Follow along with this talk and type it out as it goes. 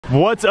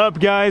What's up,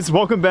 guys?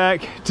 Welcome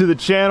back to the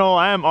channel.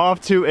 I am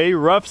off to a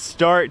rough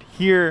start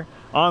here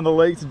on the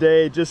lake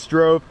today. Just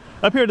drove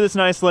up here to this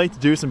nice lake to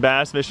do some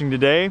bass fishing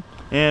today,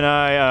 and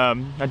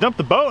I dumped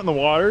the boat in the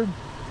water.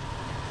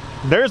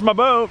 There's my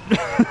boat.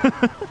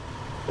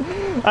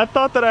 I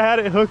thought that I had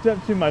it hooked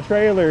up to my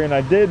trailer, and I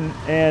didn't,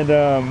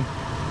 and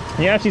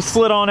he actually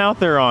slid on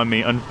out there on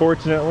me.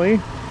 Unfortunately,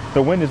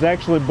 the wind is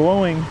actually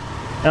blowing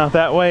out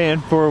that way,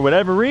 and for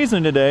whatever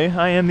reason today,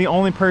 I am the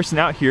only person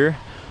out here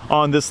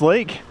on this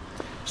lake.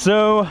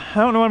 So I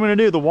don't know what I'm gonna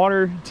do. The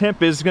water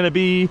temp is gonna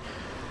be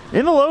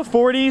in the low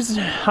 40s,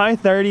 high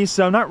 30s,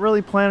 so I'm not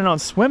really planning on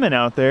swimming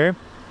out there.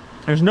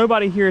 There's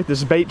nobody here at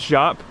this bait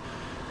shop,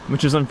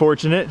 which is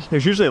unfortunate.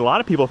 There's usually a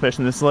lot of people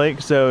fishing this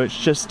lake, so it's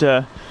just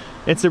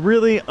it's a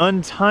really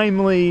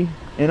untimely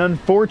and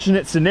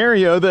unfortunate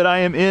scenario that I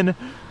am in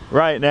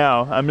right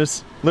now. I'm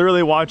just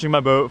literally watching my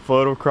boat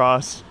float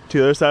across to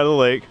the other side of the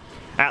lake.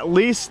 At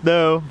least,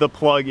 though, the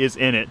plug is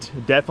in it.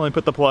 Definitely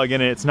put the plug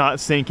in it. It's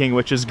not sinking,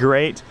 which is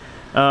great.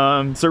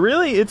 So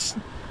really, it's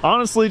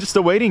honestly just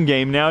a waiting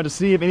game now to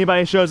see if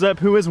anybody shows up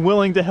who is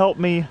willing to help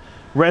me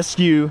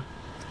rescue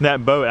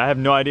that boat. I have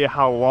no idea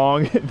how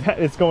long that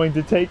is going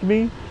to take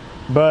me,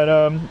 but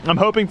I'm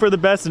hoping for the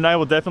best, and I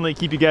will definitely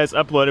keep you guys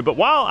uploaded. But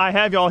while I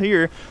have y'all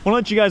here, I want to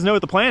let you guys know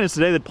what the plan is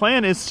today. The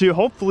plan is to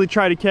hopefully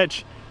try to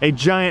catch a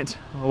giant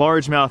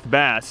largemouth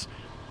bass.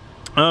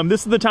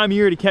 This is the time of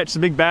year to catch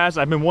some big bass.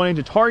 I've been wanting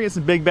to target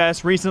some big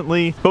bass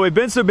recently, but we've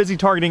been so busy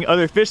targeting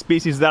other fish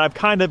species that I've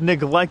kind of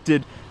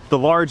neglected the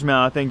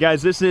largemouth. And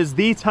guys, this is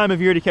the time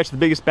of year to catch the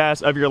biggest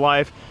bass of your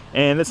life,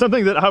 and it's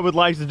something that I would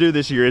like to do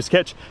this year, is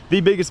catch the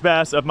biggest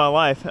bass of my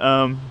life.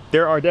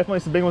 There are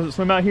definitely some big ones that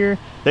swim out here.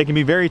 They can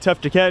be very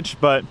tough to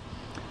catch, but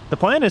the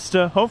plan is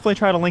to hopefully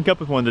try to link up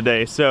with one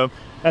today. So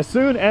as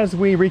soon as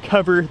we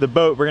recover the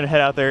boat, we're gonna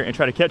head out there and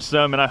try to catch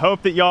some, and I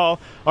hope that y'all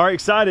are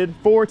excited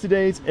for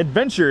today's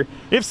adventure.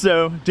 If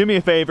so, do me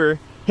a favor,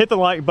 hit the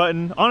like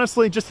button.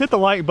 Honestly, just hit the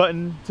like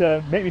button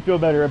to make me feel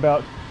better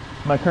about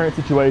my current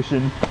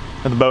situation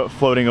of the boat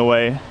floating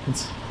away.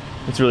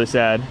 It's really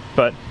sad.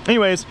 But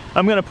anyways,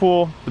 I'm gonna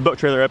pull the boat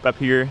trailer up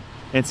here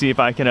and see if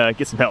I can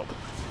get some help.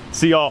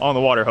 See y'all on the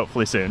water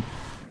hopefully soon.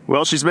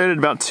 Well, she's made it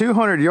about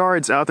 200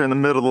 yards out there in the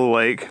middle of the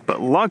lake, but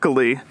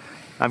luckily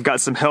I've got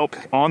some help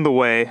on the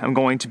way. I'm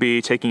going to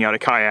be taking out a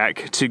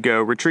kayak to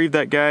go retrieve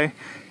that guy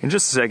in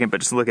just a second, but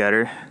just look at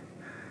her.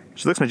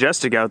 She looks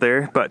majestic out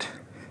there, but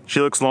she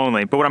looks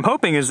lonely. But what I'm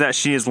hoping is that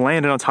she is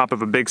landed on top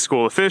of a big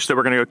school of fish that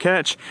we're gonna go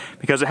catch,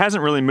 because it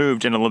hasn't really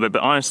moved in a little bit,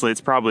 but honestly, it's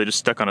probably just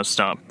stuck on a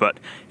stump. But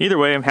either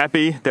way, I'm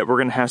happy that we're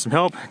gonna have some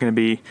help. I'm gonna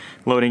be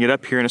loading it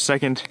up here in a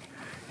second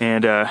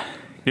and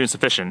doing some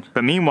fishing.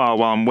 But meanwhile,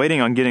 while I'm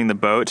waiting on getting the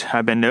boat,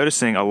 I've been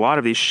noticing a lot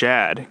of these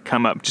shad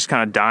come up, just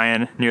kind of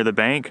dying near the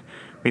bank.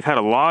 We've had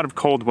a lot of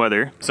cold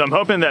weather, so I'm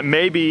hoping that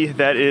maybe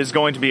that is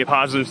going to be a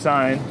positive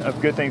sign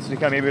of good things to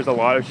come. Maybe there's a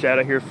lot of shad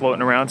out here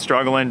floating around,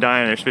 struggling,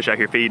 dying. There's fish out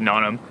here feeding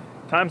on them.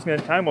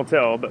 Time will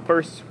tell, but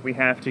first we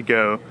have to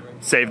go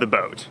save the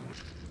boat.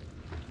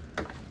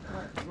 All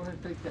right, go ahead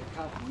and take that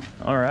top one.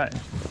 All right.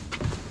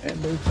 And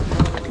move.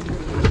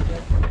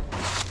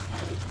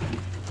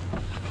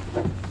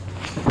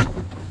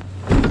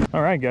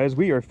 All right, guys,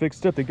 we are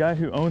fixed up. The guy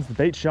who owns the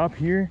bait shop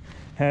here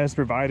has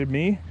provided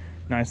me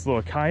a nice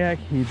little kayak.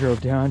 He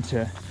drove down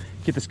to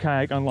get this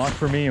kayak unlocked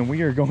for me, and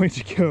we are going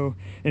to go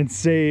and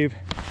save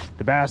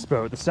the bass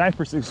boat. The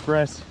Cypress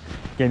Express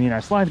gave me a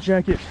nice life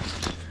jacket.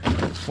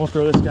 We'll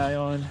throw this guy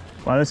on.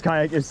 Wow, this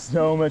kayak is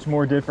so much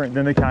more different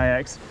than the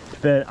kayaks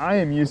that I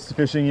am used to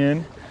fishing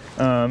in.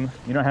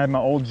 You know, I have my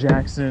old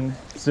Jackson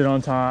sit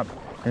on top,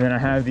 and then I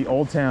have the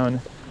Old Town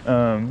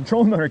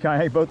trolling motor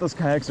kayak. Both those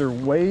kayaks are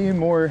way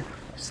more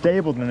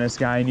stable than this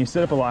guy, and you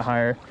sit up a lot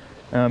higher.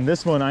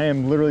 This one, I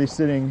am literally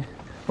sitting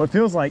what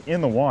feels like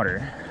in the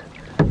water.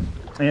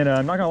 And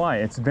I'm not gonna lie,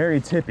 it's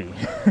very tippy.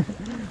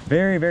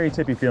 Very, very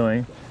tippy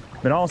feeling.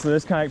 But also,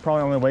 this kayak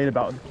probably only weighed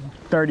about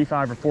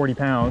 35 or 40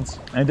 pounds.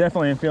 I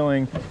definitely am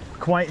feeling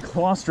quite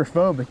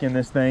claustrophobic in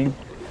this thing.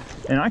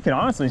 And I can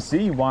honestly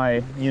see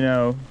why, you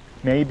know,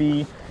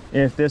 maybe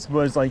if this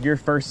was like your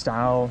first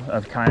style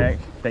of kayak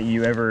that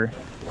you ever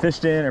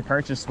fished in or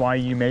purchased, why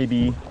you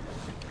maybe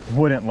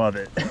wouldn't love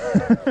it.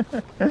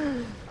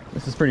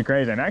 This is pretty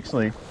crazy. I'm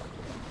actually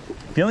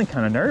feeling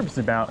kind of nervous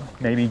about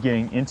maybe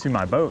getting into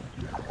my boat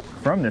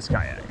from this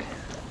kayak.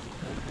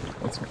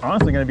 It's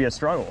honestly going to be a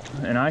struggle,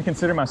 and I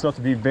consider myself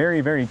to be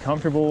very, very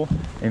comfortable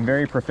and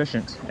very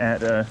proficient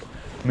at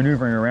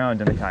maneuvering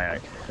around in the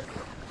kayak.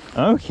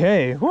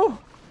 Okay, whew.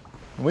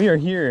 We are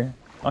here.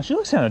 Oh, she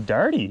looks kind of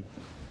dirty.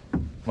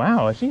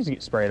 Wow, she needs to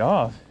get sprayed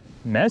off.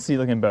 Messy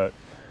looking boat.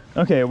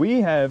 Okay,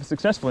 we have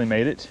successfully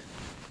made it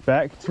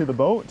back to the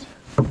boat,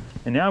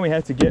 and now we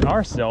have to get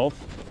ourselves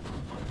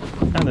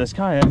out of this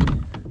kayak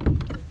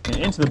and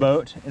into the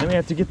boat, and then we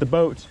have to get the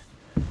boat,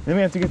 then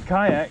we have to get the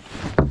kayak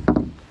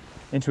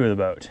into the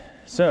boat.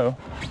 So,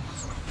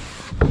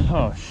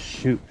 oh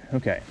shoot,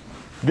 okay.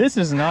 This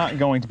is not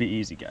going to be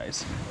easy,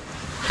 guys.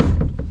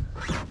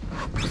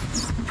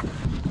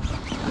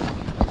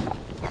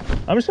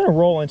 I'm just gonna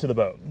roll into the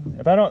boat,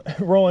 If I don't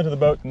roll into the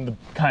boat, then the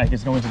kayak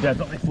is going to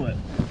definitely flip.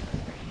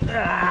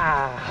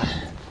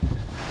 Ah.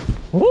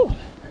 Woo.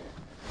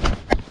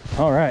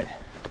 All right.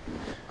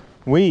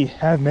 We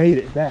have made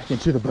it back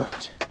into the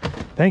boat.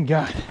 Thank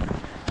God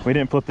we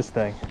didn't flip this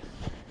thing.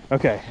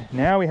 Okay,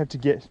 now we have to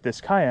get this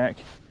kayak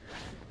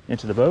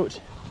into the boat.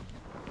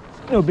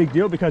 No big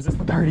deal because it's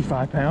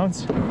 35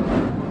 pounds.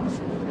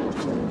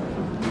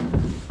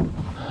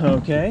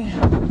 Okay.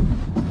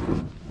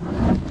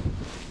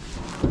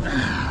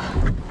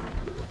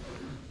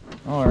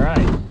 All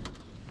right.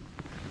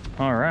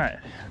 All right.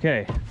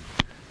 Okay.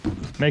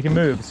 Making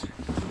moves.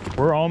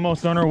 We're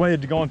almost on our way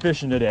to going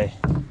fishing today.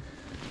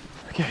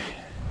 Okay.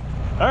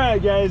 All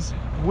right, guys.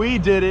 We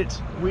did it.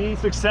 We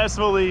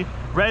successfully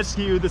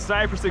rescued the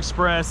Cypress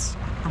Express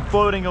from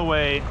floating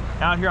away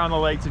out here on the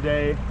lake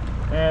today.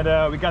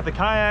 And we got the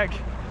kayak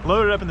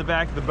loaded up in the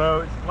back of the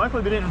boat.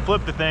 Luckily, we didn't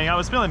flip the thing. I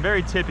was feeling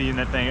very tippy in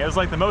that thing. It was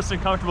like the most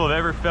uncomfortable I've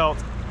ever felt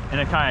in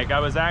a kayak. I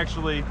was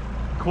actually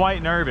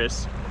quite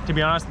nervous, to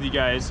be honest with you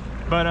guys.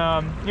 But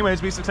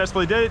anyways, we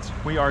successfully did it.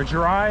 We are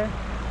dry.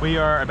 We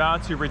are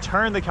about to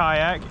return the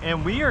kayak,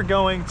 and we are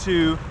going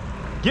to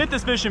get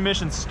this fishing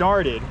mission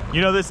started. You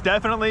know, this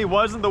definitely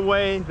wasn't the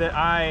way that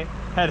I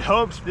had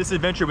hoped this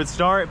adventure would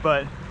start,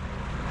 but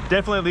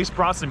definitely at least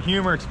brought some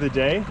humor to the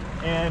day.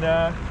 And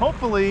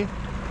hopefully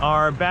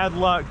our bad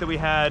luck that we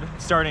had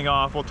starting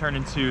off will turn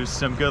into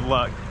some good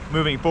luck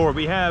moving forward.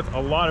 We have a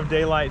lot of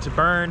daylight to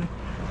burn,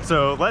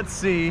 so let's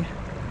see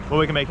what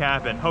we can make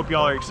happen. Hope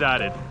y'all are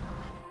excited.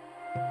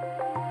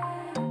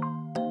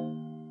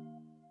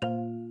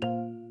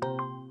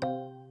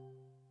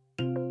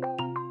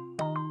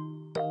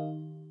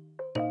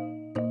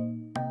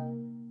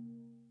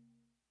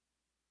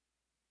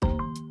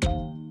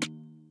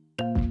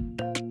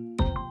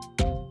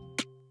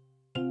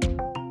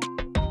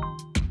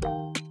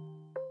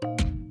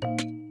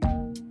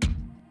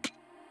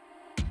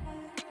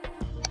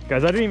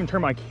 Guys, I didn't even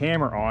turn my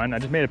camera on. I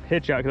just made a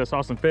pitch out because I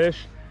saw some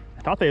fish.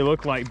 I thought they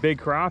looked like big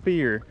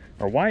crappie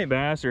or white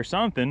bass or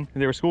something.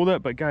 They were schooled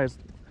up, but guys,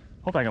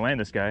 hope I can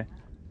land this guy.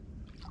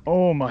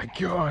 Oh my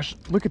gosh,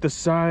 look at the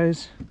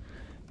size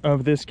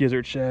of this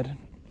gizzard shad.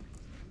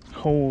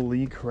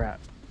 Holy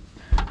crap.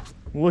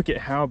 Look at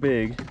how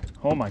big.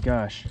 Oh my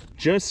gosh.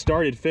 Just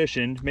started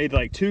fishing, made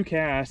like 2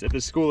 casts at the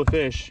school of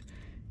fish.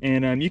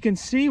 And you can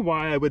see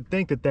why I would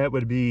think that that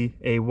would be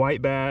a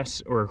white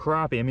bass or a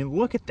crappie. I mean,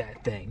 look at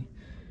that thing.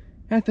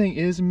 That thing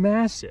is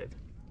massive.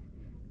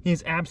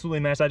 He's absolutely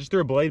massive. I just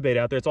threw a blade bait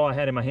out there. It's all I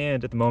had in my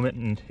hand at the moment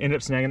and ended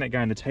up snagging that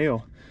guy in the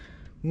tail.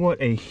 What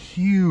a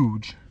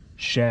huge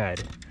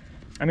shad.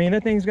 I mean,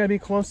 that thing's gotta be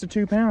close to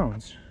 2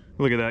 pounds.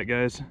 Look at that,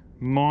 guys.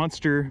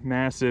 Monster,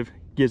 massive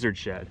gizzard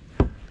shad.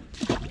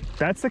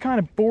 That's the kind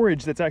of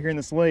forage that's out here in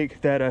this lake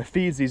that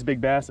feeds these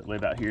big bass that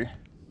live out here.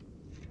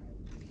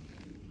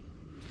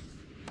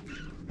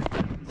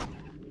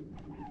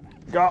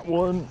 Got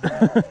one.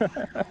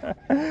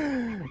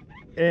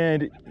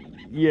 And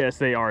yes,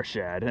 they are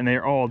shad, and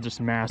they're all just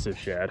massive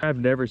shad. I've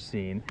never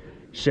seen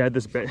shad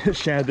this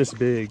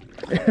big.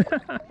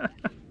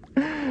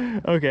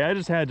 Okay, I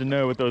just had to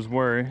know what those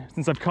were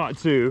since I've caught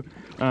 2.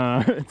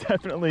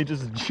 Definitely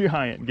just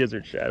giant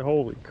gizzard shad.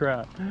 Holy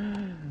crap,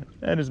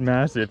 that is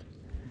massive.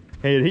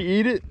 Hey, did he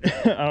eat it?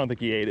 I don't think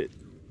he ate it.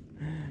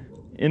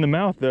 In the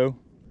mouth though.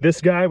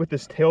 This guy with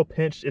his tail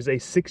pinched is a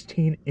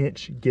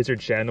 16-inch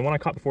gizzard shad, and the one I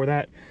caught before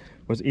that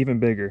was even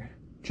bigger.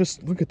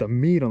 Just look at the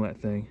meat on that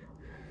thing.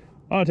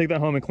 I'll take that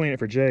home and clean it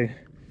for Jay,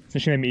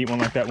 since she made me eat one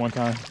like that one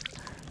time.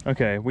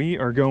 Okay, we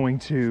are going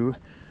to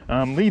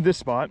leave this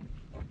spot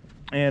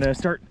and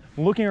start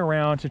looking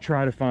around to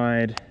try to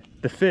find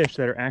the fish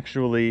that are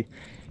actually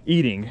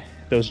eating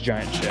those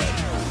giant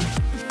shad.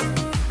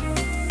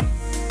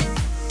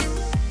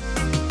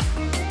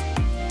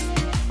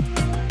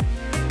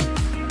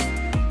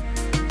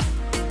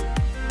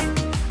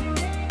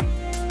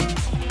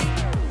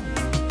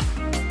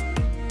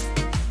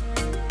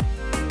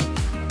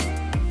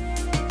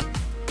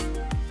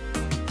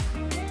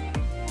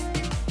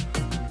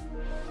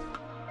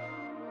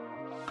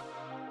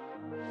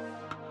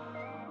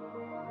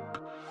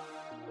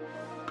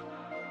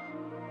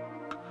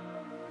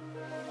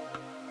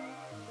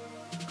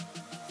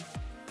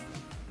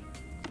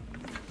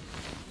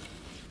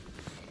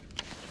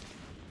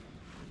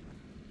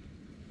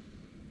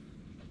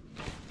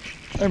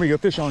 There we go,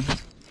 fish on,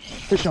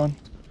 fish on,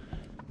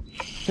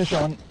 fish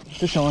on,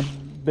 fish on.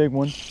 Big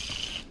one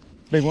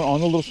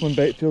on the little swim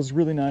bait. Feels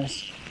really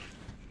nice.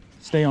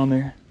 Stay on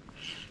there,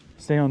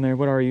 stay on there.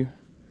 What are you?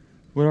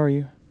 What are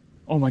you?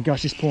 Oh my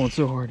gosh, he's pulling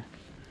so hard.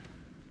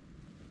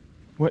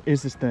 What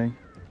is this thing?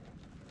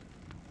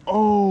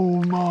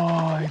 Oh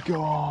my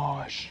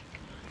gosh,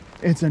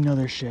 it's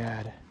another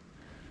shad.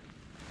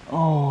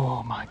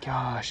 Oh my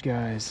gosh,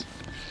 guys.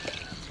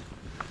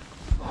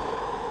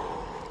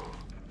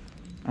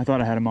 I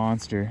thought I had a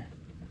monster.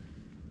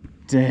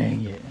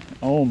 Dang it.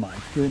 Oh my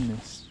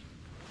goodness.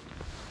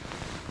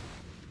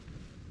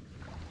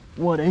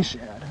 What a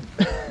shad.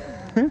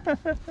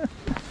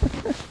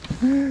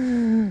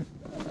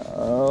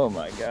 Oh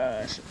my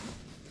gosh.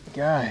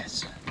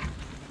 Guys,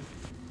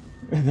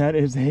 That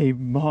is a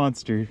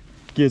monster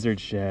gizzard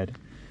shad.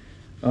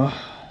 I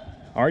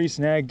already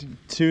snagged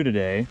 2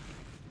 today.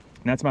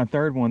 And that's my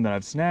 3rd one that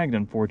I've snagged,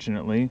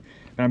 unfortunately.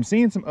 And I'm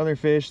seeing some other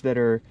fish that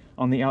are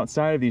on the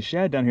outside of these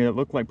shad down here that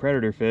look like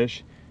predator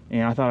fish.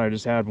 And I thought I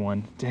just had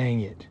one.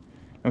 Dang it.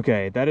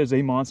 Okay, that is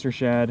a monster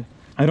shad.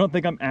 I don't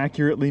think I'm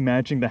accurately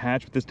matching the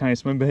hatch with this tiny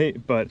swim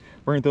bait, but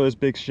we're gonna throw this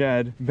big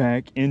shad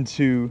back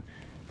into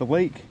the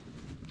lake.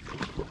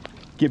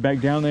 Get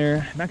back down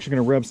there. I'm actually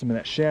gonna rub some of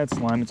that shad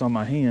slime that's on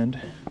my hand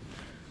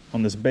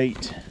on this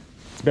bait.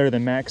 It's better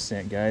than Max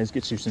Scent, guys.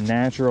 Gets you some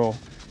natural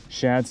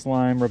shad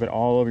slime, rub it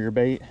all over your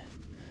bait.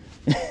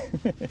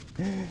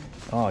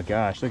 Oh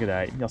gosh, look at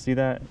that. Y'all see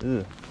that?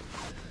 Ugh.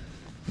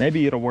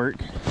 Maybe it'll work.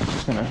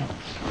 Just gonna,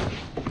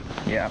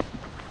 yeah.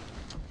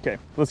 Okay,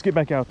 let's get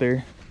back out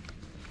there.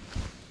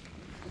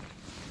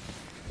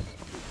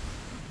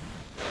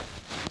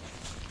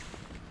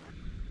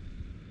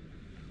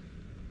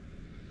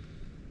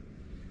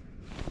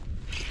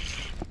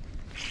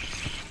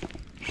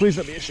 Please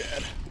don't be a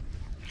shad.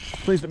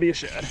 Please don't be a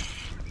shad.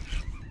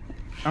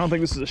 I don't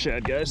think this is a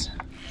shad, guys.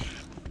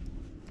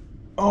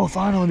 Oh,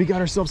 finally, we got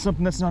ourselves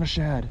something that's not a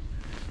shad.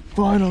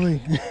 Finally.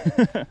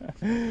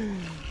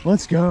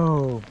 Let's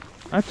go.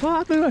 I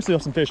thought I saw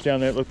some fish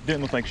down there that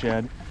didn't look like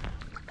shad.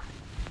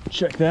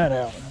 Check that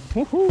out.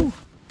 Woohoo!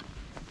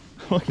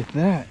 Look at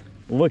that.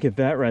 Look at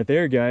that right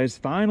there, guys.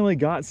 Finally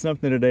got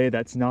something today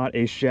that's not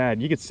a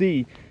shad. You can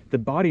see the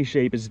body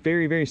shape is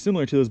very, very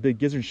similar to those big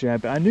gizzard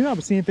shad, but I knew I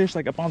was seeing fish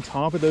like up on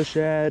top of those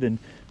shad and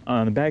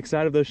on the back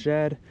side of those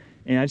shad,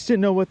 and I just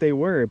didn't know what they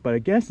were, but I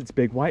guess it's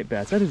big white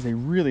bass. That is a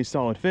really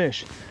solid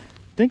fish.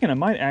 Thinking I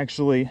might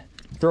actually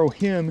throw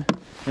him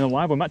in a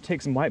live one. I might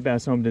take some white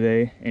bass home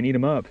today and eat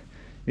them up.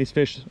 These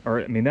fish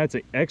are, I mean, that's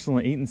an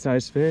excellent eating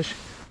sized fish.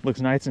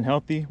 Looks nice and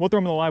healthy. We'll throw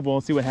them in the live well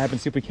and see what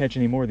happens, see if we catch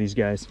any more of these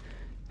guys.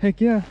 Heck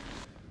yeah.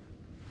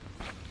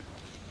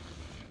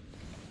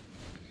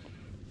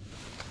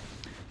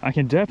 I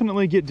can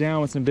definitely get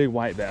down with some big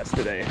white bass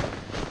today.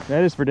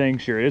 That is for dang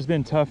sure. It has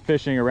been tough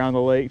fishing around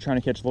the lake trying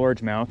to catch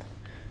largemouth.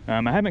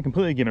 I haven't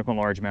completely given up on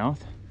largemouth.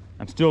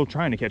 I'm still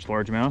trying to catch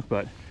largemouth,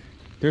 but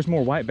there's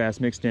more white bass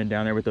mixed in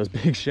down there with those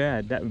big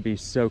shad. That would be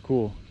so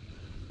cool.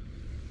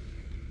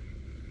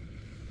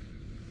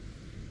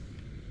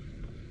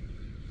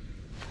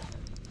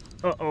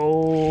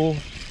 Uh-oh.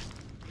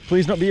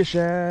 Please don't be a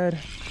shad.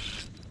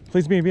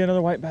 Please be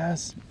another white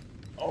bass.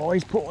 Oh,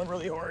 he's pulling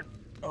really hard.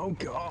 Oh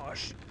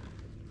gosh.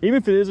 Even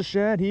if it is a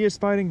shad, he is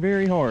fighting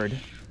very hard.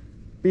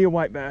 Be a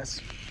white bass.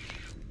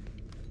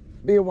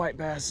 Be a white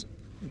bass.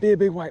 Be a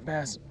big white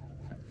bass.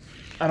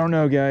 I don't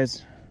know,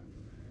 guys.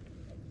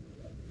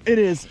 It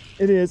is.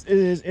 It is. It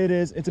is. It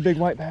is. It's a big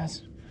white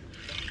bass.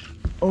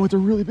 Oh, it's a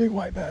really big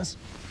white bass.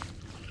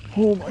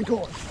 Oh my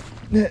god.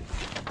 Net.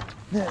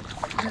 Net.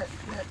 Net.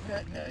 Net.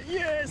 Net. Net.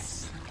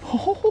 Yes.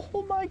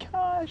 Oh my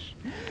gosh.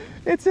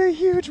 It's a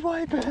huge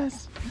white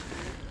bass.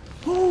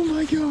 Oh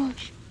my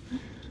gosh.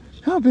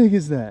 How big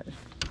is that?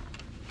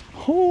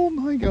 Oh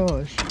my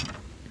gosh.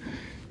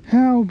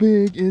 How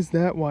big is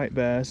that white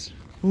bass?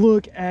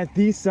 Look at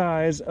the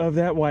size of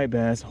that white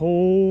bass.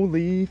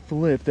 Holy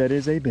flip, that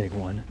is a big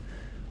one.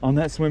 On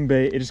that swim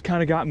bait, it just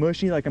kind of got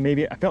mushy, like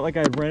I felt like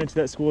I had run into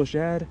that school of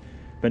shad,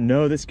 but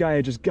no, this guy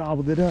had just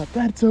gobbled it up.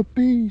 That's a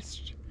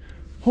beast.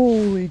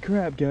 Holy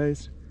crap,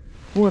 guys.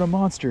 What a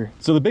monster.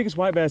 So the biggest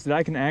white bass that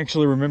I can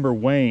actually remember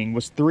weighing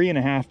was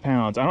 3.5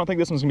 pounds. I don't think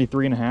this one's gonna be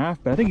 3.5,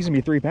 but I think he's gonna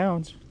be 3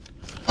 pounds.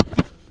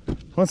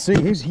 Let's see,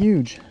 he's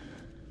huge.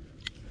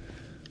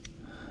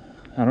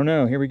 I don't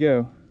know, here we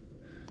go.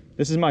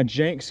 This is my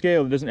jank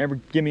scale that doesn't ever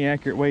give me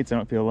accurate weights, I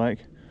don't feel like.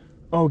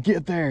 Oh,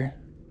 get there.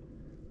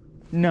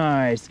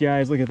 Nice,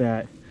 guys, look at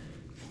that.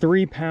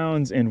 3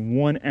 pounds and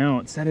 1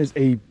 ounce. That is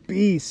a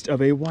beast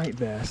of a white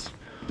bass.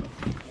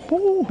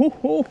 Ho, ho,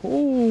 ho,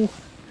 ho.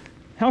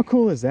 How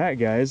cool is that,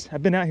 guys?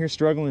 I've been out here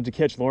struggling to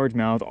catch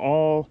largemouth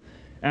all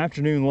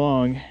afternoon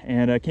long,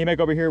 and I came back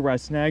over here where I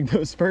snagged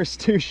those first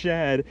 2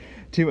 shad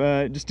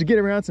to just to get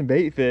around some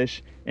bait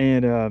fish,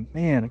 and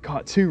man, I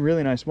caught 2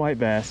 really nice white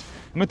bass.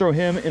 I'm gonna throw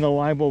him in the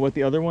live well with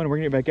the other one. We're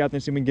gonna get back out there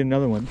and see if we can get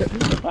another one.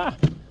 Ah!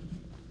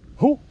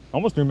 Oh,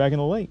 almost threw him back in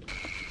the lake.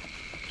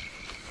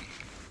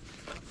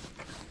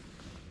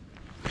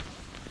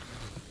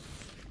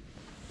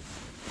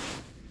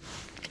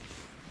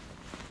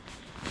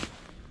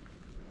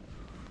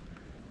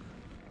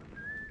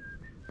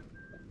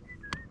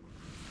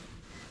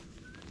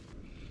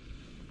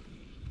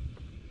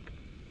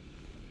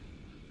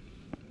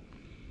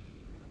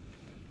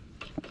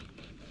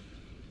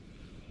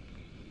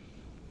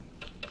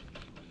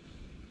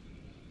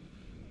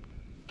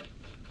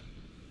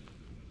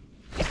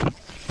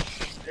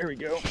 There we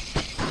go.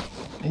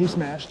 He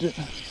smashed it.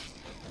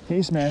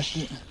 He smashed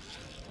it.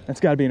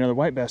 That's got to be another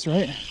white bass,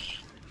 right?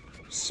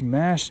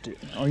 Smashed it.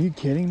 Are you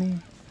kidding me?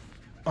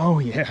 Oh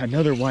yeah,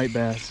 another white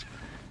bass.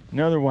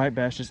 Another white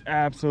bass just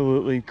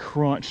absolutely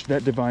crunched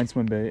that divine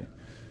swim bait.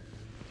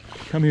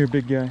 Come here,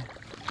 big guy.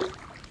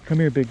 Come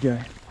here, big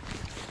guy.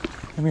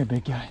 Come here,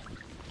 big guy.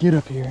 Get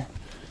up here.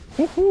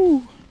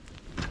 Woohoo!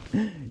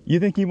 You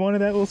think he wanted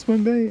that little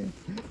swim bait?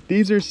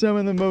 These are some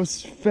of the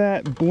most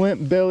fat,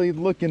 blimp-bellied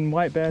looking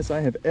white bass I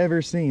have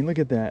ever seen. Look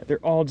at that. They're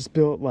all just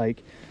built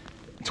like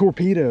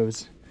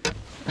torpedoes.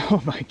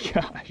 Oh my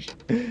gosh.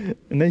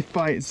 And they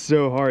fight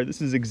so hard.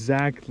 This is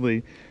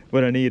exactly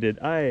what I needed.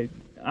 I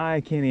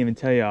can't even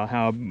tell y'all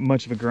how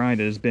much of a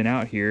grind it has been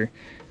out here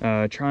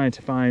trying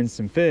to find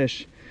some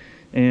fish.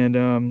 And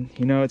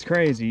you know, it's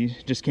crazy.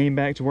 Just came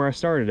back to where I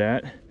started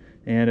at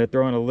and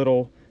throwing a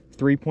little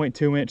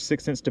 3.2 inch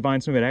 6-cents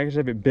Divine Swim bait. I actually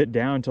have it bit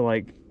down to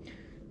like,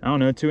 I don't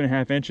know,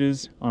 2.5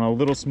 inches on a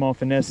little small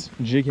finesse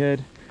jig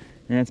head.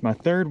 And that's my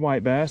third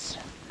white bass.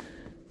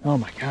 Oh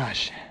my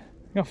gosh,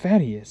 look how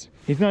fat he is.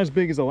 He's not as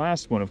big as the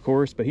last one, of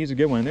course, but he's a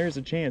good one. There's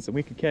a chance that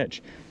we could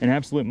catch an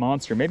absolute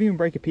monster, maybe even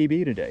break a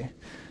PB today.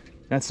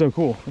 That's so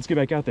cool. Let's get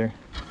back out there.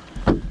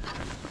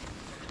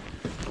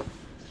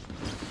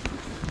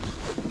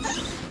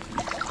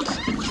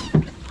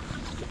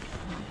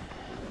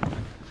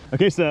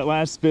 Okay, so that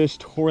last fish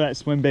tore that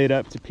swim bait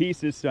up to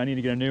pieces, so I need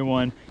to get a new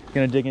one.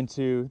 Gonna dig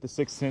into the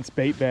 6-cents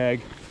bait bag.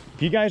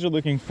 If you guys are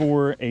looking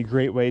for a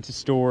great way to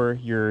store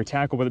your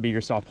tackle, whether it be your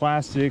soft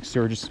plastics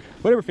or just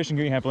whatever fishing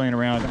gear you have laying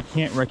around, I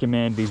can't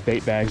recommend these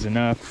bait bags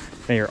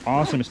enough. They are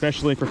awesome,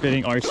 especially for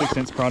fitting all your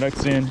 6-cents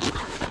products in.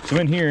 So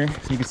in here,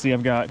 you can see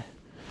I've got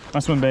my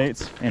swim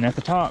baits, and at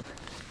the top,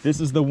 this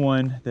is the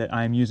one that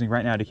I'm using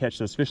right now to catch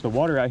those fish. The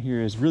water out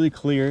here is really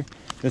clear.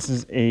 This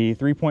is a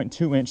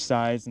 3.2 inch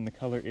size, and the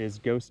color is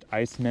Ghost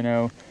Ice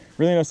Minnow.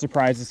 Really no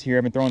surprises here.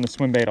 I've been throwing the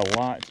swim bait a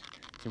lot.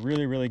 It's a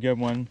really, really good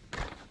one.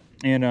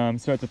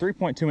 And so it's a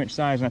 3.2 inch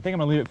size, and I think I'm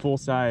gonna leave it full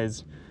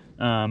size,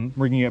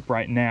 rigging it up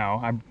right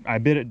now. I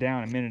bit it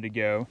down a minute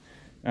ago,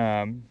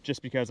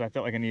 just because I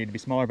felt like I needed to be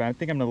smaller, but I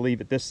think I'm gonna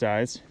leave it this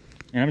size.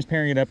 And I'm just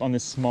pairing it up on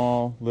this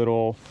small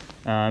little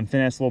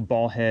finesse little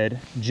ball head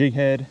jig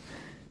head.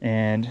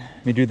 And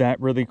let me do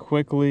that really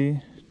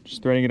quickly,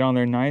 just threading it on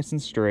there nice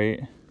and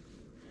straight.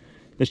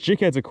 This jig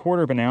head's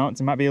 1/4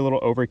 ounce. It might be a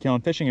little overkill.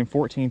 I'm fishing in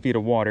 14 feet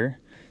of water,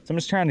 so I'm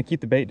just trying to keep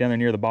the bait down there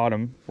near the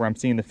bottom where I'm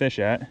seeing the fish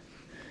at.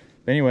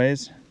 But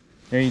anyways,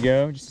 there you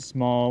go, just a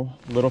small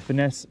little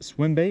finesse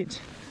swim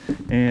bait.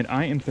 And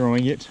I am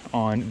throwing it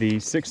on the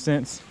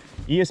 6-cents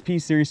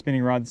ESP series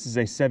spinning rod. This is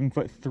a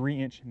 7-foot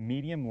 3-inch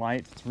medium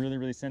light. It's really,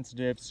 really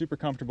sensitive, super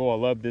comfortable. I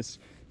love this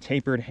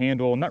tapered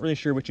handle. I'm not really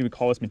sure what you would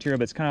call this material,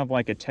 but it's kind of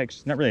like a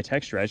texture, not really a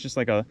texture, it's just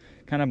like a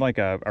kind of like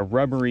a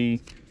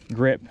rubbery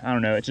grip. I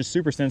don't know, it's just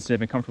super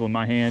sensitive and comfortable in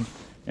my hand.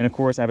 And of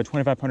course, I have a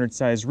 2500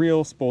 size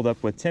reel spooled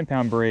up with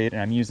 10-pound braid,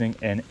 and I'm using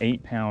an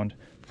 8-pound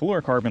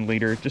fluorocarbon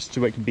leader just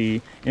so it can be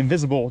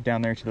invisible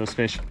down there to those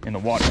fish in the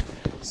water.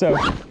 So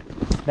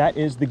that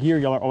is the gear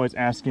y'all are always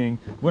asking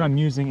what I'm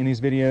using in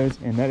these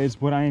videos, and that is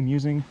what I am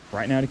using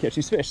right now to catch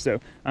these fish. So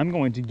I'm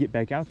going to get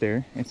back out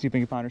there and see if we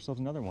can find ourselves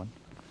another one.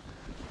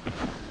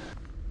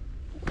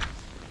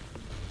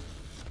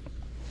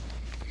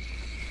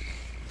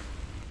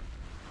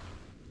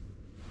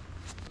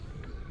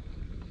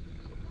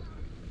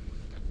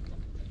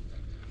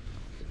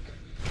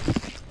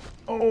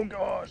 Oh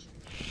gosh.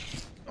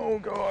 Oh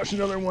gosh,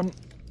 another one.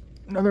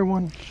 Another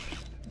one.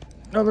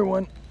 Another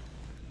one.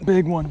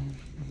 Big one.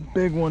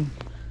 Big one.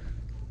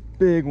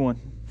 Big one.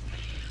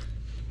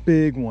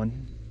 Big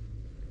one.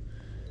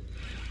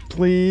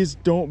 Please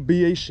don't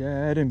be a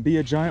shad and be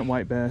a giant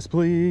white bass,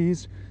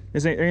 please.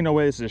 There ain't no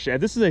way this is a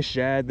shad. This is a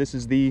shad. This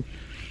is the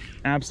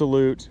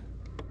absolute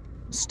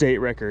state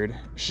record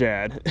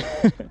shad.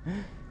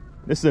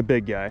 This is a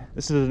big guy.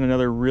 This is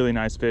another really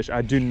nice fish.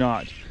 I do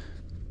not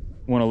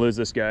want to lose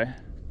this guy.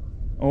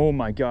 Oh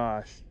my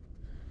gosh.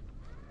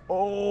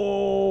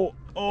 Oh,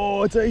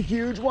 it's a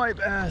huge white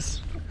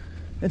bass.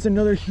 It's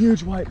another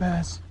huge white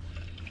bass.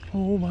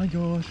 Oh my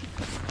gosh.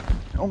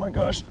 Oh my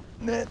gosh.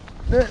 Net,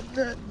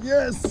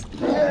 yes,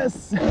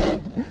 yes,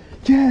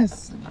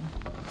 yes.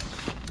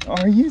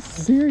 Are you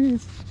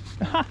serious?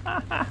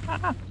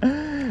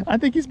 I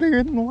think he's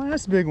bigger than the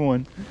last big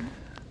one.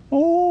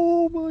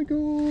 Oh my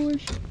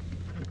gosh.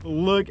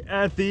 Look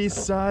at the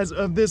size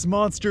of this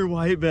monster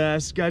white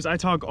bass. Guys, I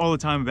talk all the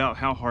time about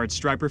how hard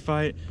striper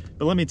fight,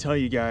 but let me tell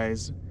you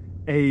guys,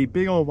 a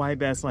big old white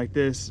bass like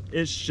this,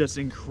 it's just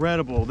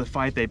incredible the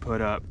fight they put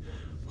up.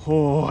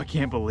 Oh, I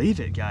can't believe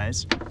it,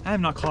 guys. I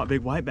have not caught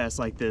big white bass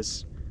like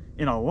this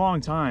in a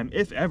long time,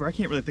 if ever. I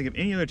can't really think of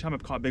any other time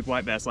I've caught big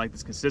white bass like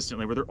this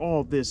consistently, where they're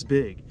all this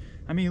big.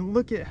 I mean,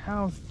 look at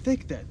how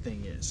thick that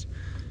thing is.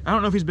 I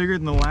don't know if he's bigger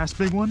than the last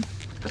big one.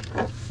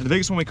 And the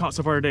biggest one we caught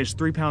so far today is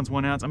 3 pounds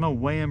 1 ounce. I'm gonna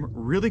weigh him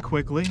really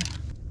quickly.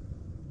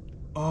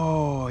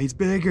 Oh, he's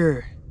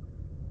bigger.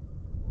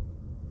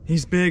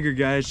 He's bigger,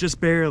 guys, just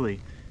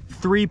barely.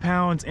 3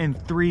 pounds and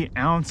 3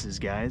 ounces,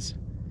 guys.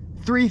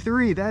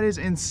 3.3, that is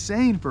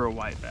insane for a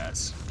white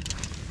bass.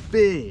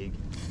 Big,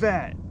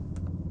 fat,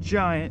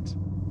 giant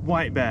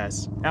white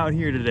bass out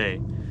here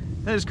today.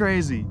 That is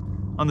crazy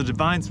on the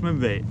Divine Swim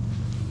Bait.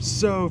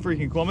 So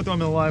freaking cool. I'm gonna throw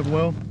him in the live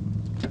well.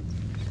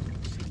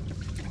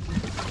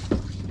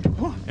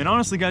 And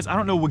honestly, guys, I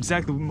don't know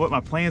exactly what my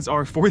plans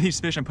are for these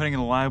fish I'm putting in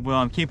the live well.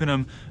 I'm keeping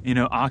them, you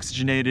know,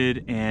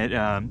 oxygenated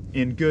and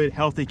in good,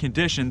 healthy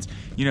conditions.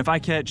 You know, if I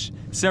catch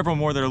several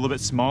more that are a little bit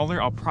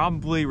smaller, I'll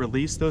probably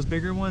release those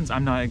bigger ones.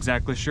 I'm not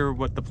exactly sure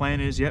what the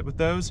plan is yet with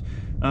those,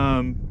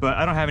 but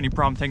I don't have any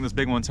problem taking those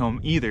big ones home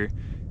either.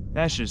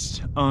 That's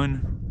just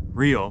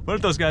unreal. What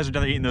if those guys are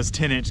down there eating those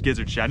 10-inch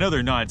gizzard shad? I know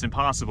they're not, it's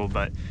impossible,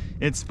 but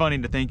it's funny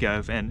to think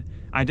of. And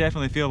I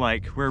definitely feel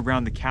like we're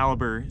around the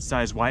caliber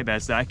size white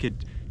bass that I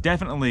could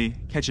definitely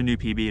catch a new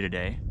PB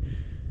today.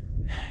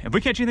 If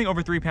we catch anything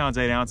over 3 pounds,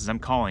 8 ounces, I'm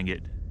calling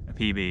it a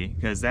PB,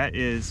 because that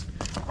is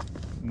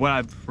what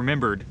I've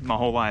remembered my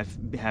whole life,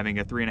 having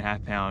a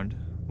 3.5 pound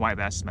white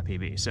bass as my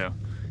PB. So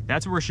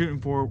that's what we're shooting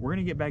for. We're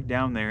gonna get back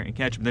down there and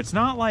catch them. It's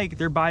not like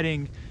they're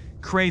biting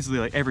crazily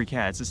like every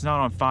cat. It's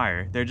not on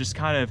fire. They're just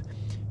kind of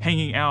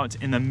hanging out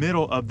in the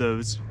middle of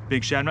those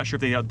big shad. I'm not sure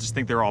if they just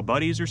think they're all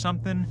buddies or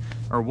something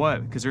or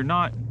what, because they're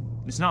not.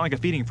 It's not like a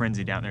feeding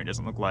frenzy down there. It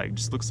doesn't look like. It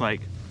just looks like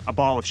a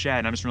ball of shad,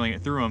 and I'm just reeling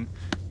it through them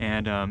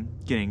and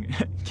getting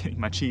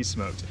my cheese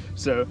smoked.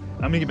 So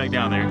I'm gonna get back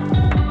down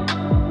there.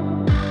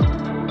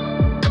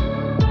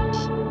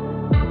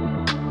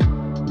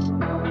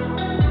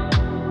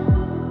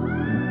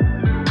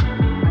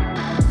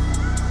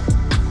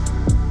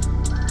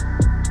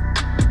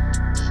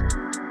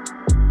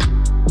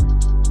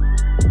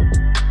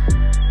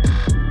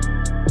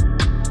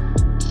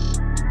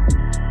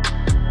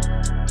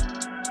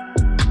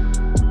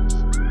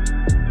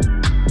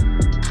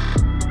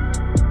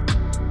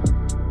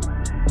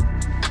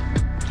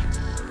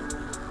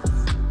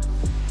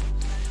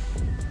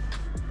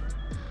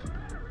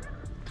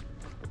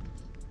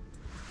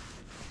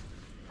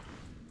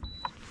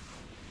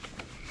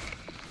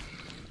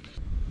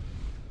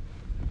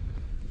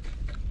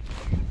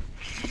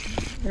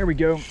 There we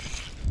go.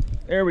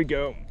 There we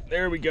go.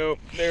 There we go.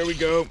 There we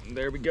go.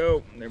 There we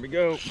go. There we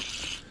go.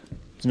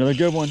 It's another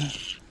good one.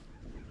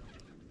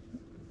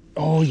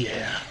 Oh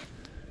yeah.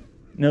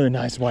 Another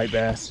nice white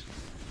bass.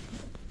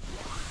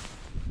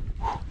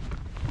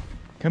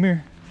 Come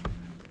here.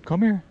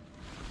 Come here.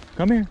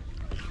 Come here.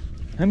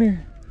 Come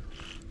here.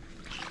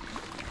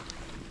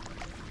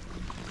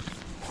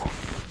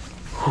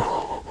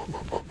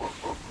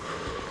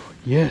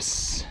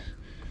 Yes.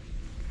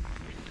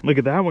 Look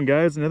at that one,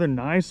 guys. Another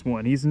nice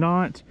one. He's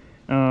not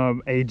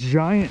a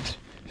giant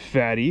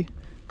fatty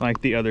like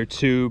the other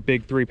two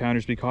big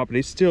 3-pounders we caught, but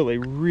he's still a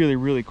really,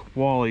 really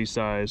quality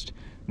sized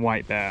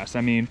white bass.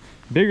 I mean,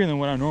 bigger than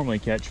what I normally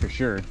catch for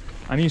sure.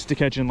 I'm used to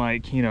catching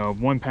like, you know,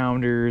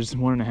 1-pounders,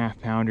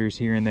 1.5-pounders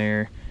here and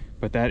there,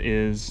 but that's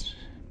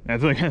like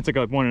a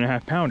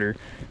 1.5 pounder.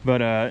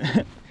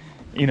 But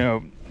you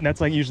know, that's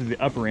like usually the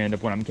upper end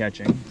of what I'm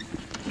catching.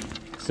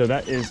 So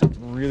that is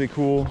really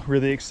cool,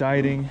 really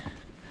exciting.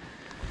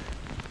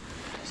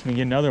 So we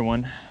get another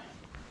one.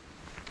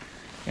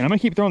 And I'm gonna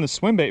keep throwing the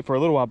swim bait for a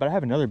little while, but I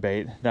have another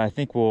bait that I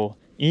think will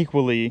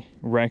equally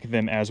wreck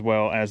them as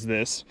well as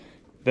this,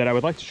 that I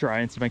would like to try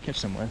and see if I can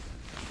catch them with.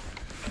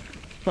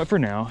 But for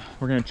now,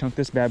 we're gonna chunk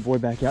this bad boy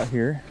back out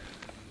here.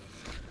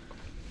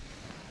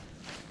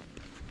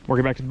 We'll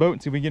get back to the boat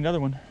and see if we can get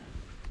another one.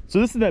 So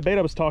this is that bait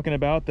I was talking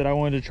about that I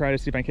wanted to try to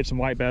see if I can catch some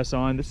white bass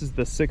on. This is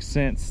the 6th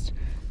Sense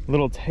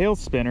little tail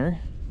spinner.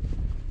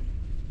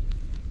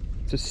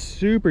 It's a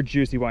super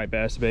juicy white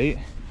bass bait.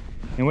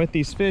 And with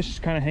these fish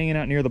kind of hanging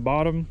out near the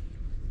bottom,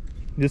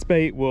 this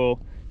bait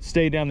will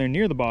stay down there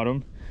near the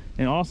bottom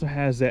and also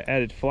has that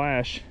added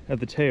flash of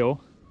the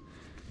tail.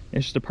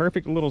 It's just a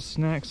perfect little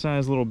snack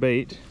size little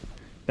bait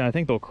that I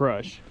think they'll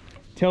crush.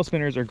 Tail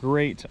spinners are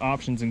great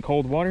options in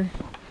cold water.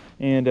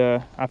 And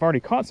I've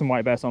already caught some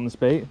white bass on this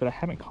bait, but I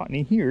haven't caught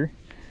any here.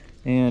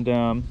 And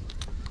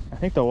I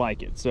think they'll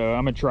like it. So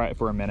I'm gonna try it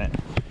for a minute.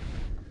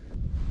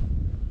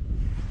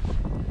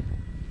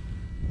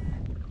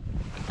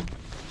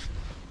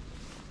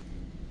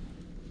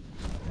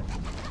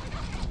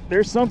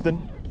 There's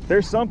something.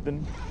 There's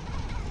something.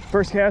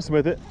 First cast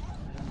with it.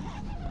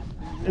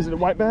 Is it a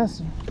white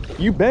bass?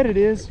 You bet it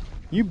is.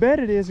 You bet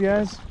it is,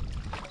 guys.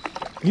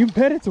 You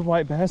bet it's a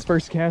white bass.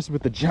 First cast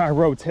with the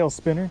gyro tail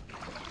spinner.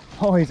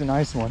 Oh, he's a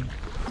nice one.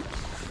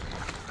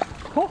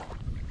 Oh.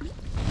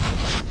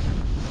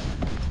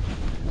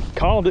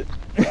 Called it.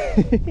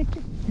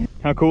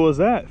 How cool is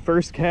that?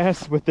 First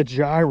cast with the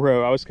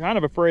gyro. I was kind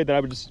of afraid that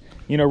I would just,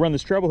 you know, run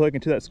this treble hook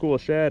into that school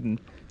of shad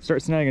and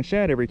start snagging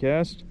shad every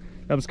cast.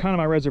 That was kind of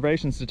my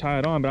reservations to tie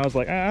it on, but I was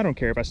like, I don't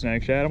care if I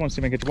snag shad. I want to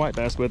see if I can catch a white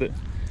bass with it.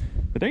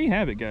 But there you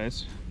have it,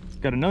 guys.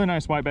 Got another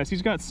nice white bass.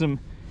 He's got some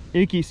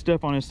icky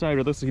stuff on his side.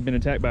 It looks like he's been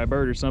attacked by a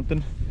bird or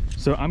something.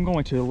 So I'm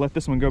going to let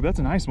this one go, but that's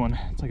a nice one.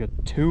 It's like a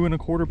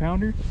 2.25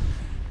 pounder.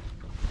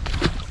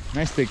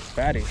 Nice big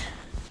fatty.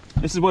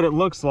 This is what it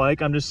looks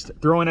like. I'm just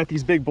throwing at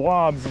these big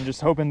blobs and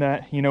just hoping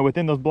that, you know,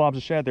 within those blobs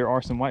of shad, there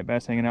are some white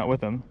bass hanging out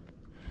with them.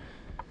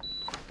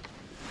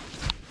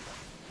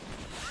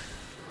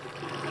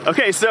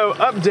 Okay, so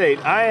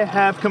update. I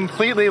have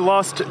completely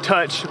lost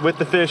touch with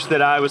the fish that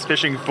I was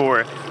fishing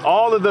for.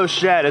 All of those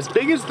shad, as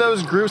big as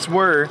those groups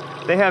were,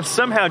 they have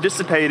somehow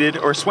dissipated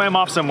or swam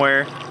off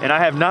somewhere, and I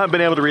have not been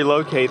able to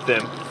relocate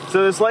them.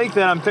 So this lake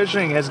that I'm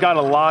fishing has got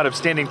a lot of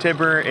standing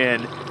timber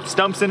and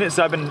stumps in it,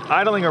 so I've been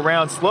idling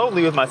around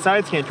slowly with my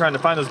side scan trying to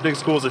find those big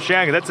schools of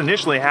shad. That's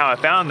initially how I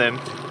found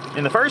them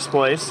in the first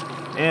place.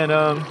 And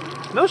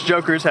those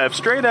jokers have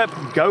straight up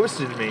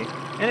ghosted me.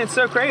 And it's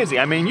so crazy.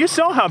 I mean, you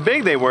saw how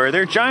big they were.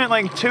 They're giant,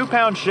 like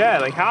 2-pound shad.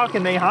 Like, how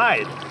can they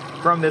hide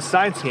from this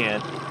side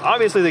scan?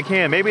 Obviously they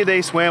can. Maybe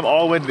they swam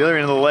all the way to the other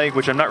end of the lake,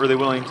 which I'm not really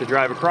willing to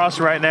drive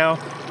across right now.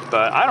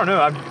 But I don't know.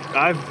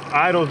 I've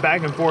idled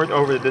back and forth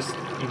over this,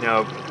 you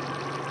know,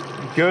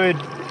 good,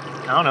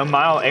 I don't know,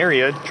 mile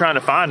area trying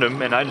to find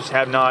them, and I just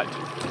have not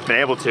been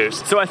able to.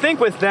 So I think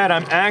with that,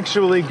 I'm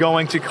actually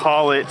going to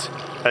call it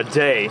a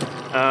day.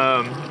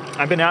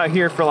 I've been out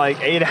here for like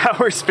 8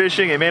 hours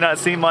fishing. It may not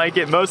seem like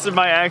it. Most of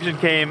my action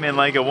came in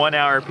like a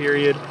 1-hour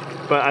period,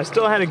 but I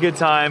still had a good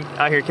time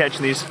out here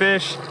catching these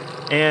fish.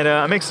 And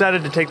I'm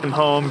excited to take them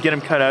home, get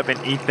them cut up,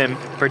 and eat them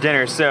for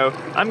dinner. So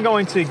I'm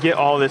going to get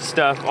all this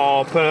stuff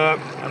all put up.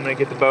 I'm gonna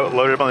get the boat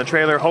loaded up on the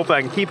trailer. Hopefully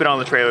I can keep it on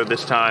the trailer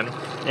this time.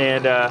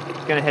 And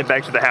gonna head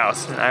back to the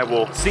house. And I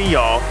will see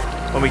y'all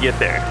when we get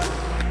there.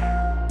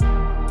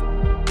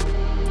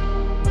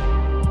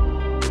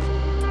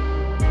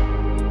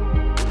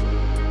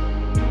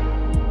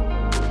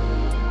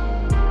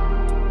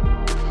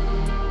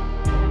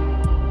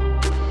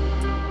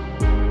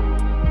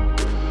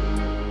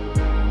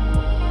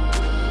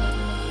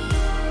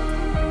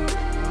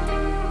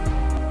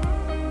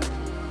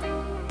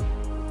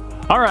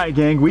 All right,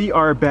 gang, we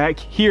are back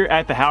here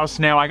at the house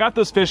now. I got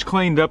those fish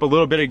cleaned up a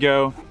little bit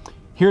ago.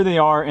 Here they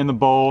are in the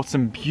bowl,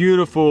 some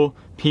beautiful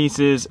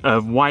pieces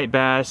of white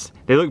bass.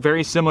 They look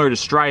very similar to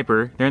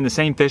striper. They're in the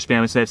same fish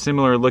family, so they have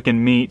similar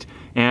looking meat,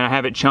 and I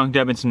have it chunked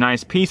up into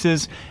nice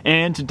pieces.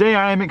 And today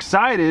I am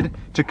excited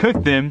to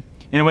cook them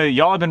in a way that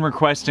y'all have been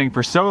requesting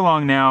for so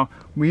long now.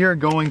 We are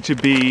going to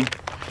be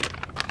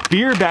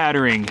beer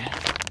battering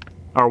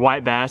our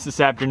white bass this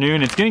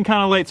afternoon. It's getting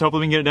kind of late, so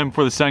hopefully we can get it done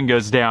before the sun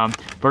goes down.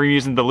 But we're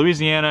using the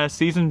Louisiana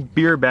seasoned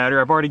beer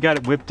batter. I've already got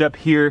it whipped up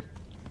here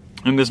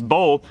in this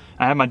bowl.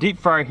 I have my deep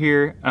fryer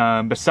here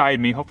beside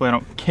me. Hopefully I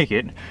don't kick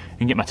it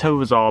and get my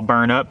toes all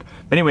burned up.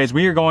 But anyways,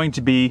 we are going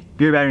to be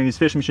beer battering these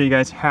fish. Let me show you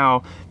guys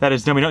how that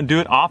is done. We don't do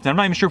it often. I'm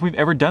not even sure if we've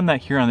ever done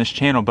that here on this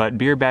channel, but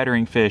beer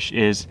battering fish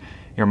is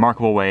a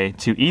remarkable way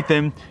to eat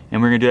them.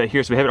 And we're gonna do that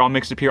here. So we have it all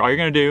mixed up here. All you're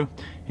gonna do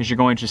is you're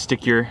going to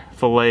stick your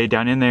fillet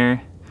down in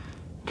there,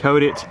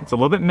 coat it. It's a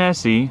little bit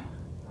messy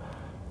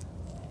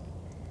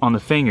on the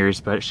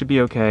fingers, but it should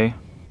be okay.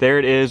 There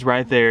it is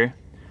right there.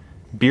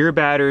 Beer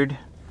battered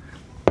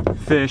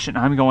fish, and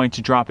I'm going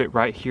to drop it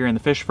right here in the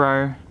fish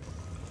fryer.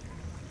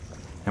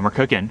 And we're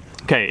cooking.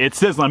 Okay, it's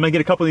sizzling. I'm gonna get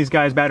a couple of these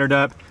guys battered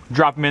up,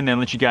 drop them in there, and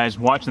let you guys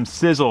watch them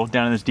sizzle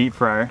down in this deep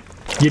fryer.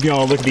 Give you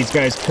all a look at these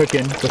guys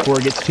cooking before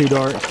it gets too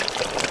dark. Look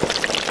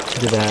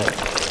at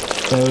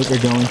that. Those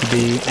are going to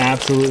be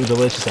absolutely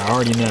delicious, I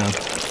already know.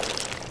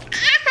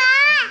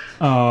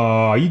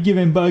 Oh, you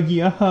giving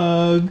Buggy a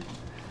hug?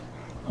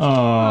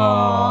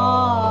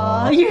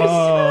 Oh, you're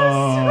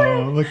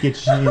so sweet. Look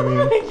at you.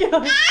 Oh my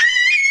gosh.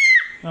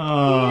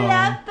 Oh. You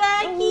love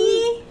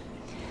Buggy.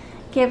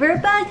 Give her a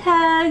bug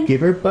hug.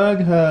 Give her a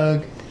bug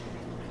hug.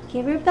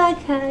 Give her a bug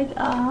hug.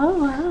 Oh,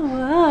 wow,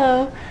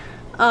 wow.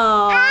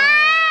 Oh.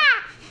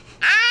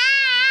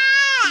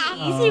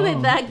 Be easy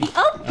with Buggy.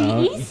 Oh,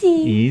 be easy.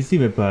 Easy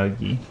with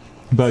Buggy.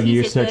 Buggy,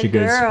 you're such a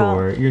good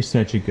sport. You're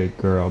such a good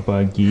girl,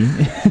 Buggy.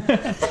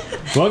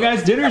 Well,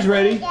 guys, dinner's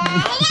ready.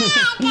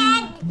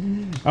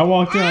 I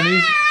walked in on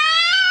these.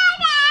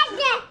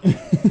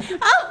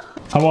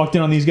 I walked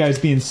in on these guys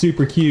being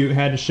super cute.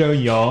 Had to show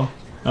y'all.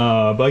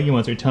 Buggy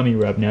wants her tummy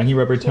rubbed now. Can you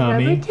rub her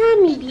tummy? Rub her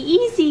tummy. Be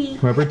easy.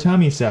 Rub her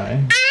tummy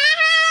side.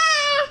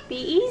 Be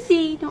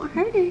easy. Don't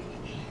hurt her.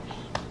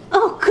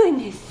 Oh,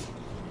 goodness.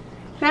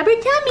 Rub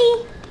her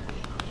tummy.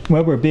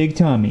 Rub her big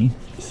tummy.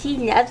 She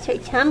loves her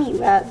tummy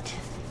rubbed.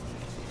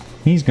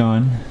 He's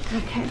gone.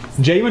 Okay.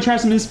 Jay, you want to try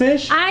some of this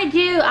fish? I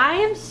do. I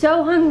am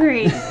so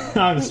hungry.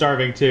 I'm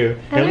starving too.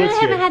 I really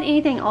haven't had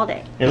anything all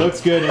day. It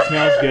looks good. It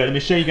smells good. Let me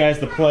show you guys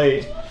the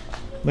plate.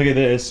 Look at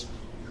this.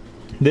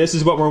 This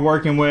is what we're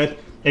working with.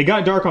 It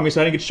got dark on me, so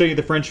I didn't get to show you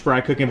the French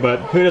fry cooking, but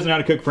who doesn't know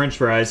how to cook French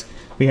fries?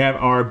 We have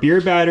our beer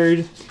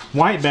battered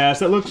white bass.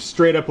 That looks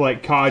straight up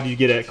like cod you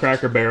get at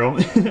Cracker Barrel.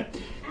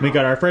 We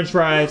got our French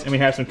fries, and we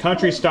have some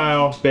country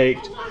style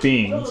baked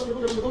beans.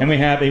 And we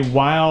have a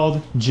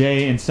wild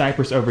Jay and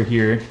Cypress over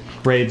here,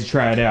 ready to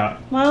try it out.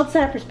 Wild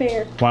cypress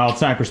bear. Wild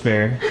Cypress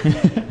bear.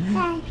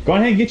 Go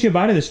ahead and get you a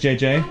bite of this,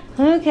 JJ.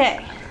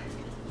 Okay.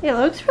 It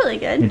looks really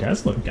good. It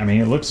does look, I mean,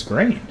 it looks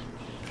great.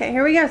 Okay,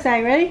 here we go,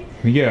 Sally. Ready? Here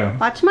we go.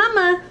 Watch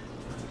Mama.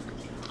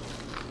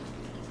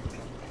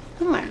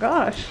 Oh my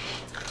gosh.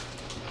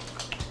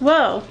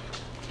 Whoa.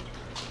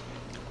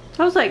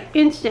 That was like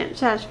instant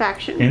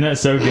satisfaction. Isn't that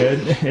so good?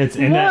 It's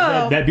and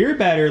that beer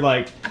batter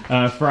like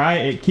fry,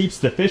 it keeps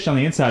the fish on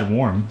the inside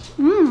warm.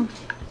 Mmm.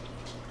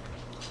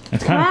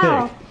 It's kind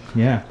of thick.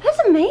 Yeah. That's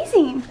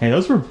amazing. Hey,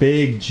 those were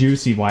big,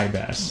 juicy white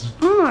bass.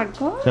 Oh my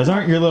god. Those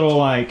aren't your little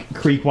like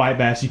creek white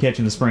bass you catch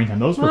in the springtime.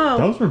 Those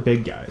were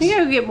big guys. You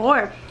gotta get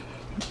more.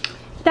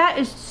 That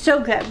is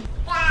so good.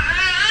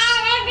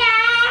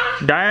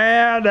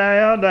 Dad,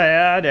 dad,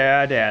 dad,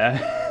 dad,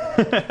 dad.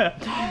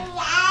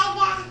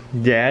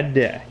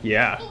 Dad,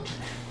 yeah.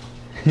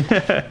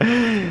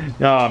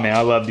 Oh man,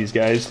 I love these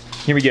guys.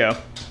 Here we go.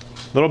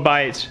 Little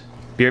bite,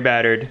 beer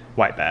battered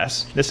white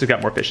bass. This has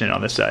got more fish in it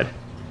on this side.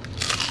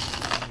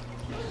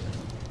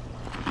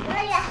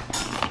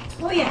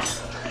 Oh yeah.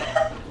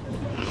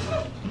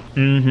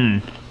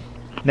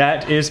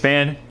 That is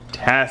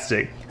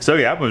fantastic. So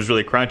yeah, that one was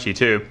really crunchy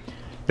too.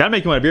 That'll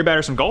make you want to beer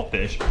batter some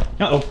goldfish.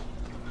 Uh-oh.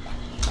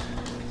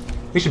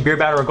 We should beer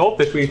batter a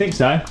goldfish. What do you think,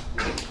 Si? You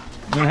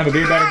want to have a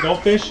beer battered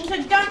goldfish?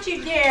 So don't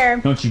you dare.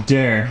 Don't you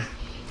dare.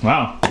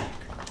 Wow.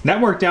 That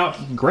worked out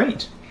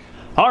great.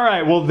 All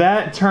right, well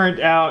that turned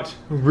out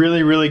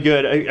really, really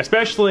good,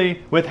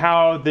 especially with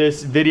how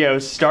this video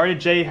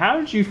started. Jay, how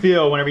did you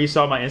feel whenever you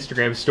saw my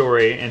Instagram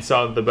story and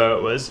saw that the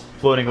boat was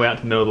floating away out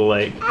to the middle of the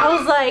lake? I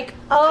was like,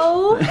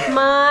 oh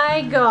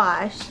my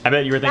gosh. I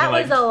bet you were thinking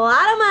That was a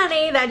lot of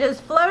money that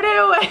just floated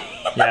away.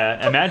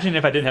 Yeah, imagine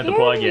if I didn't have the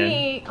plug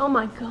in. Oh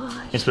my gosh.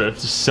 It's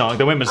just sunk.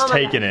 The wind was Oh my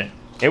taking it.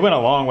 It went a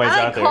long ways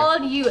I out there.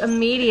 called you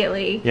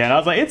immediately. Yeah, and I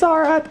was like, it's all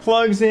right. The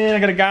plug's in.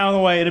 I got a guy on the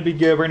way. It'll be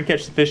good. We're gonna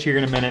catch the fish here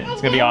in a minute.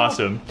 It's gonna be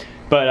awesome.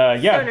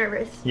 But yeah. So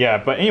nervous. Yeah,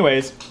 but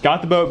anyways,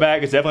 got the boat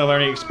back. It's definitely a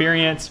learning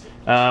experience.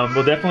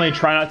 We'll definitely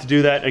try not to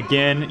do that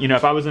again. You know,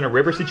 if I was in a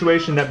river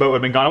situation, that boat would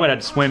have been gone. I would have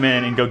had to swim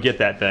in and go get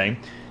that thing.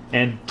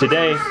 And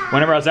today,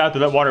 whenever I was out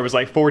there, that water was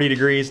like 40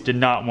 degrees. Did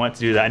not want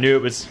to do that. I knew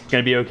it was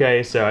gonna be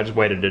okay, so I just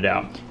waited it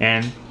out.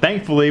 And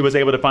thankfully, was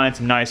able to find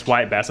some nice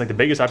white bass, like the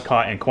biggest I've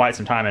caught in quite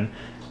some time. And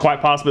quite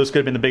possibly those could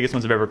have been the biggest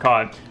ones I've ever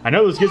caught. I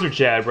know those gizzard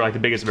shad were like the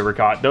biggest I've ever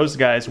caught. Those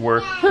guys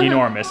were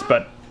enormous.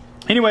 But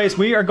anyways,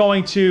 we are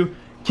going to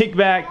kick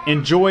back,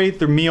 enjoy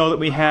the meal that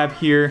we have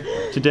here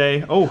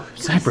today. Oh,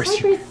 Cypress.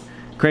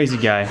 Crazy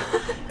guy.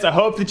 So I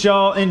hope that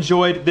y'all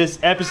enjoyed this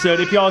episode.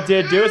 If y'all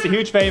did, do us a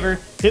huge favor.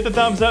 Hit the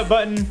thumbs up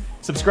button.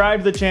 Subscribe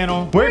to the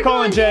channel. We're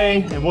Cole and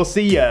Jay, and we'll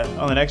see ya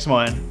on the next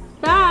one.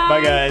 Bye.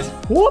 Bye, guys.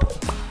 Whoop.